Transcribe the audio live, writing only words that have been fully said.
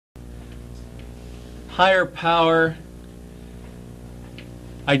higher power.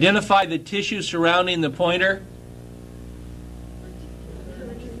 Identify the tissue surrounding the pointer.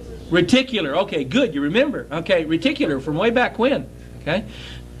 Reticular. Okay, good. You remember. Okay, reticular from way back when. Okay,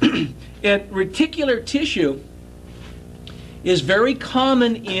 and reticular tissue is very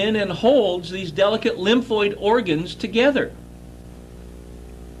common in and holds these delicate lymphoid organs together.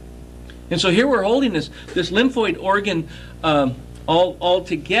 And so here we're holding this lymphoid organ all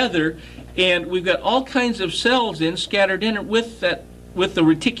together, and we've got all kinds of cells scattered in it with the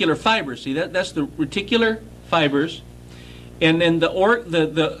reticular fibers. See, that's the reticular fibers, and then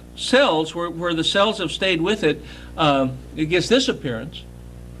the cells where the cells have stayed with it, it gets this appearance.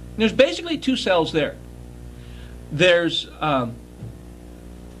 And there's basically two cells there. There's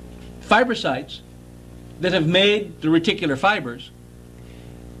fibrocytes that have made the reticular fibers,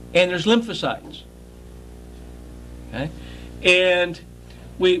 and there's lymphocytes. Okay? And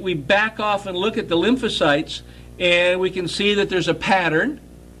we back off and look at the lymphocytes, and we can see that there's a pattern.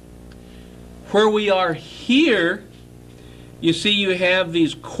 Where we are here, you see you have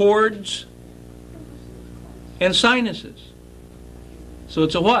these cords and sinuses. So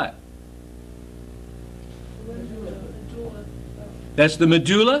it's a what? That's the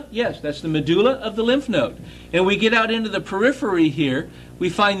medulla? Yes, that's the medulla of the lymph node. And we get out into the periphery here, we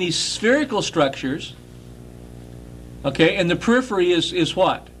find these spherical structures. Okay, and the periphery is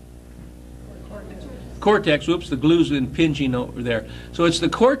what? Cortex. Whoops, the glue's impinging over there. So it's the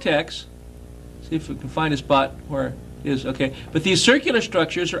cortex. See if we can find a spot where it is. Okay, but these circular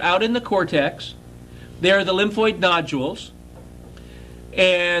structures are out in the cortex. They are the lymphoid nodules.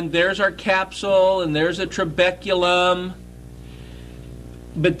 And there's our capsule, and there's a trabeculum.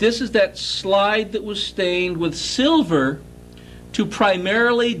 But this is that slide that was stained with silver to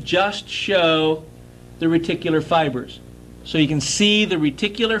primarily just show the reticular fibers. So you can see the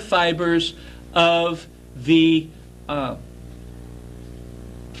reticular fibers of the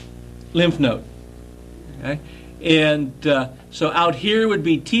lymph node. Okay? And so out here would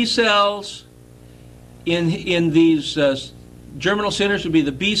be T cells. In these germinal centers would be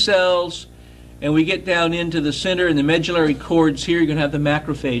the B cells. And we get down into the center and the medullary cords here, you're going to have the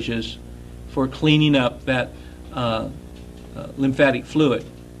macrophages for cleaning up that lymphatic fluid.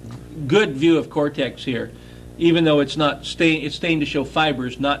 Good view of cortex here, even though it's not stained. It's stained to show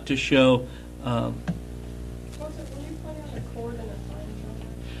fibers, not to show.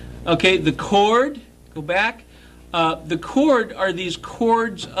 Okay, the cord. Go back. The cord are these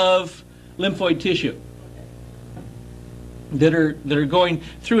cords of lymphoid tissue that are going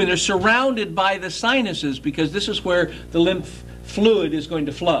through, and they're surrounded by the sinuses because this is where the lymph fluid is going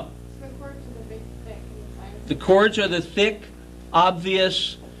to flow. The cords are the thick,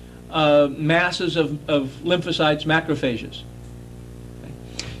 obvious masses of lymphocytes, macrophages. Okay.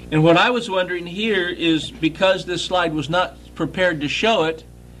 And what I was wondering here is, because this slide was not prepared to show it,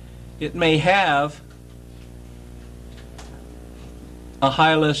 it may have a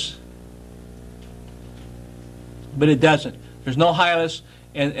hilus, but it doesn't. There's no hilus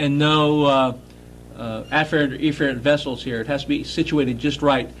and no afferent or efferent vessels here. It has to be situated just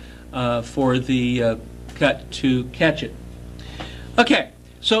right for the cut to catch it. Okay,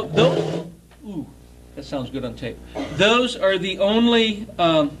 so those, ooh, that sounds good on tape. Those are the only,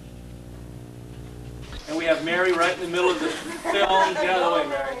 and we have Mary right in the middle of the film. Get out of the way,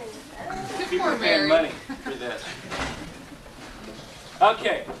 Mary. People are paying money for this.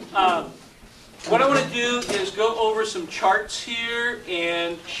 Okay. What I want to do is go over some charts here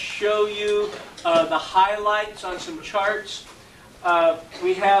and show you the highlights on some charts.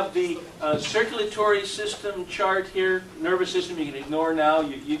 We have the circulatory system chart here. Nervous system you can ignore now.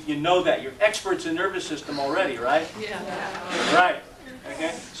 You know that. You're experts in nervous system already, right? Yeah. Right.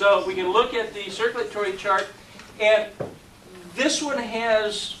 Okay. So we can look at the circulatory chart, and this one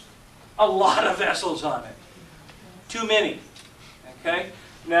has a lot of vessels on it. Too many. Okay.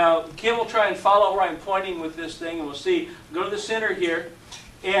 Now, Kim will try and follow where I'm pointing with this thing, and we'll see. Go to the center here.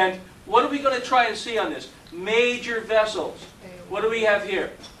 And what are we going to try and see on this? Major vessels. What do we have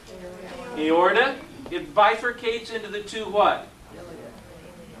here? Aorta. It bifurcates into the two what?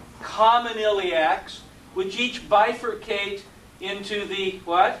 Common iliacs, which each bifurcate into the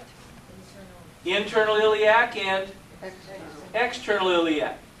what? Internal iliac and external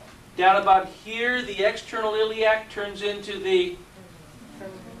iliac. Down about here, the external iliac turns into the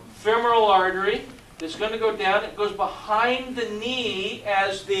femoral artery. It's going to go down. It goes behind the knee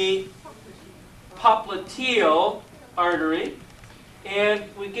as the popliteal artery. And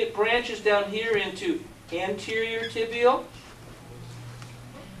we get branches down here into anterior tibial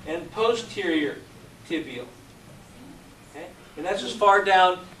and posterior tibial. Okay? And that's as far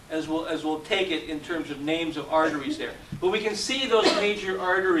down as we'll take it in terms of names of arteries there. But we can see those major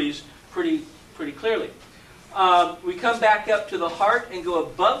arteries pretty clearly. We come back up to the heart and go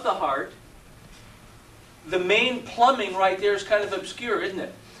above the heart. The main plumbing right there is kind of obscure, isn't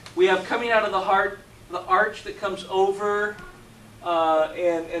it? We have coming out of the heart the arch that comes over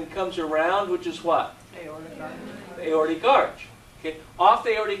and comes around, which is what? Aortic arch. The aortic arch. Okay. Off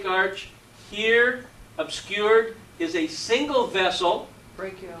the aortic arch, here, obscured, is a single vessel,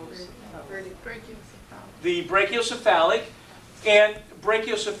 the brachiocephalic. And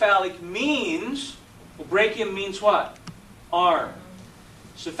brachiocephalic means, well, brachium means what? Arm.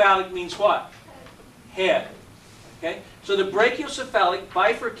 Cephalic means what? Head. Okay? So the brachiocephalic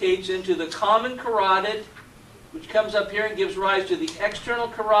bifurcates into the common carotid, which comes up here and gives rise to the external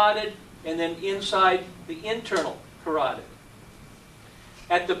carotid, and then inside the internal carotid.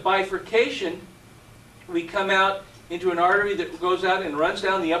 At the bifurcation, we come out into an artery that goes out and runs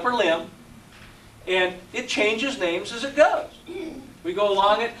down the upper limb, and it changes names as it goes. We go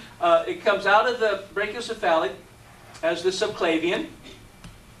along it. It comes out of the brachiocephalic as the subclavian.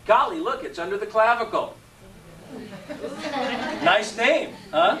 Golly, look, it's under the clavicle. Nice name,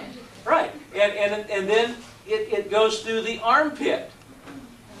 huh? Right. And then it goes through the armpit.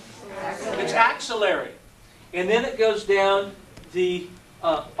 It's axillary. And then it goes down the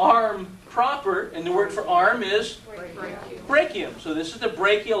arm proper, and the word for arm is brachium. So this is the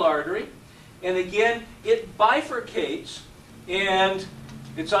brachial artery. And again, it bifurcates, and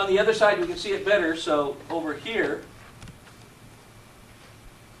it's on the other side. We can see it better. So over here,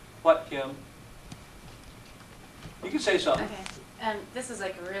 what, Kim? You can say something. Okay. This is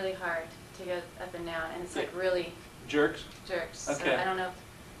like really hard to get up and down, and it's like really jerks. Okay. Okay. So I don't know.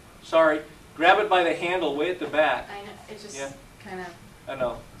 Sorry. Grab it by the handle way at the back. I know. It just kind of. I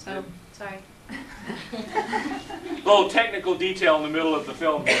know. So sorry. Little technical detail in the middle of the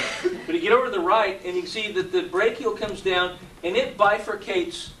film here. But you get over to the right, and you can see that the brachial comes down, and it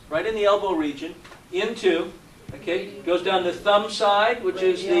bifurcates right in the elbow region into, okay, goes down the thumb side, which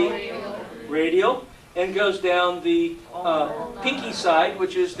is the radial, and goes down the pinky side,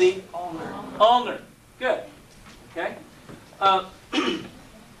 which is the ulnar. Good. Okay.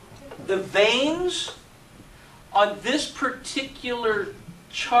 The veins on this particular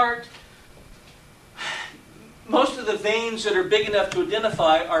chart, most of the veins that are big enough to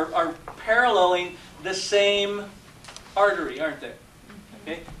identify are paralleling the same artery, aren't they?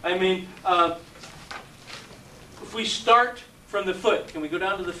 Okay? I mean, if we start from the foot, can we go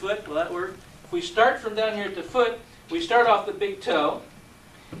down to the foot? Will that work? If we start from down here at the foot, we start off the big toe,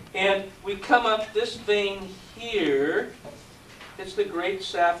 and we come up this vein here. It's the great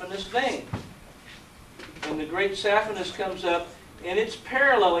saphenous vein. And the great saphenous comes up, and it's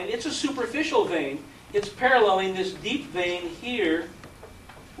paralleling. It's a superficial vein. It's paralleling this deep vein here,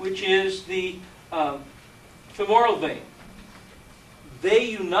 which is the femoral vein. They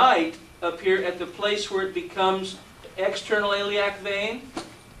unite up here at the place where it becomes the external iliac vein,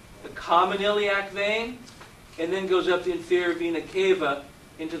 the common iliac vein, and then goes up the inferior vena cava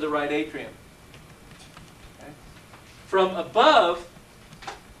into the right atrium. Okay. From above,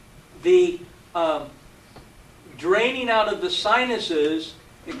 the draining out of the sinuses,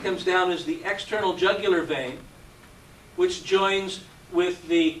 it comes down as the external jugular vein, which joins with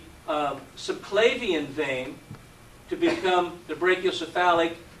the subclavian vein to become the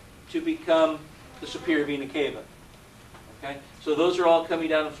brachiocephalic, to become the superior vena cava. Okay? So those are all coming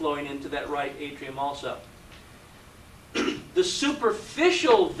down and flowing into that right atrium also. The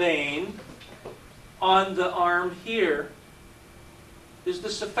superficial vein on the arm here is the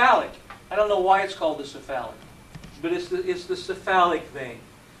cephalic. I don't know why it's called the cephalic, but it's the cephalic vein.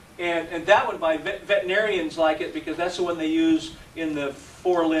 And that one, by veterinarians like it because that's the one they use in the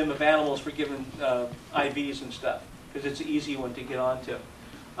forelimb of animals for giving IVs and stuff, because it's an easy one to get onto.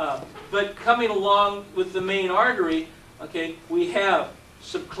 But coming along with the main artery, okay, we have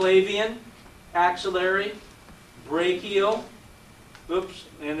subclavian, axillary, brachial,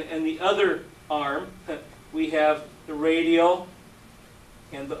 and the other arm, we have the radial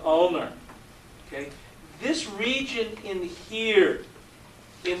and the ulnar. Okay, this region in here,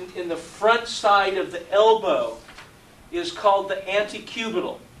 in the front side of the elbow, is called the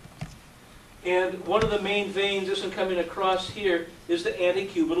antecubital. And one of the main veins, this one coming across here, is the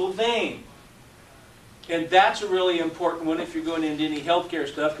antecubital vein. And that's a really important one if you're going into any healthcare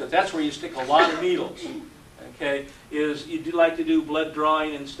stuff, because that's where you stick a lot of needles. Okay, is you do like to do blood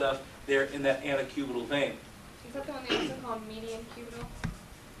drawing and stuff there in that antecubital vein. Is that the one they also call median cubital?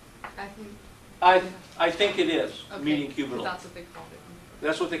 I think it is, Okay. median cubital. That's what they called it.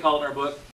 That's what they call it in our book.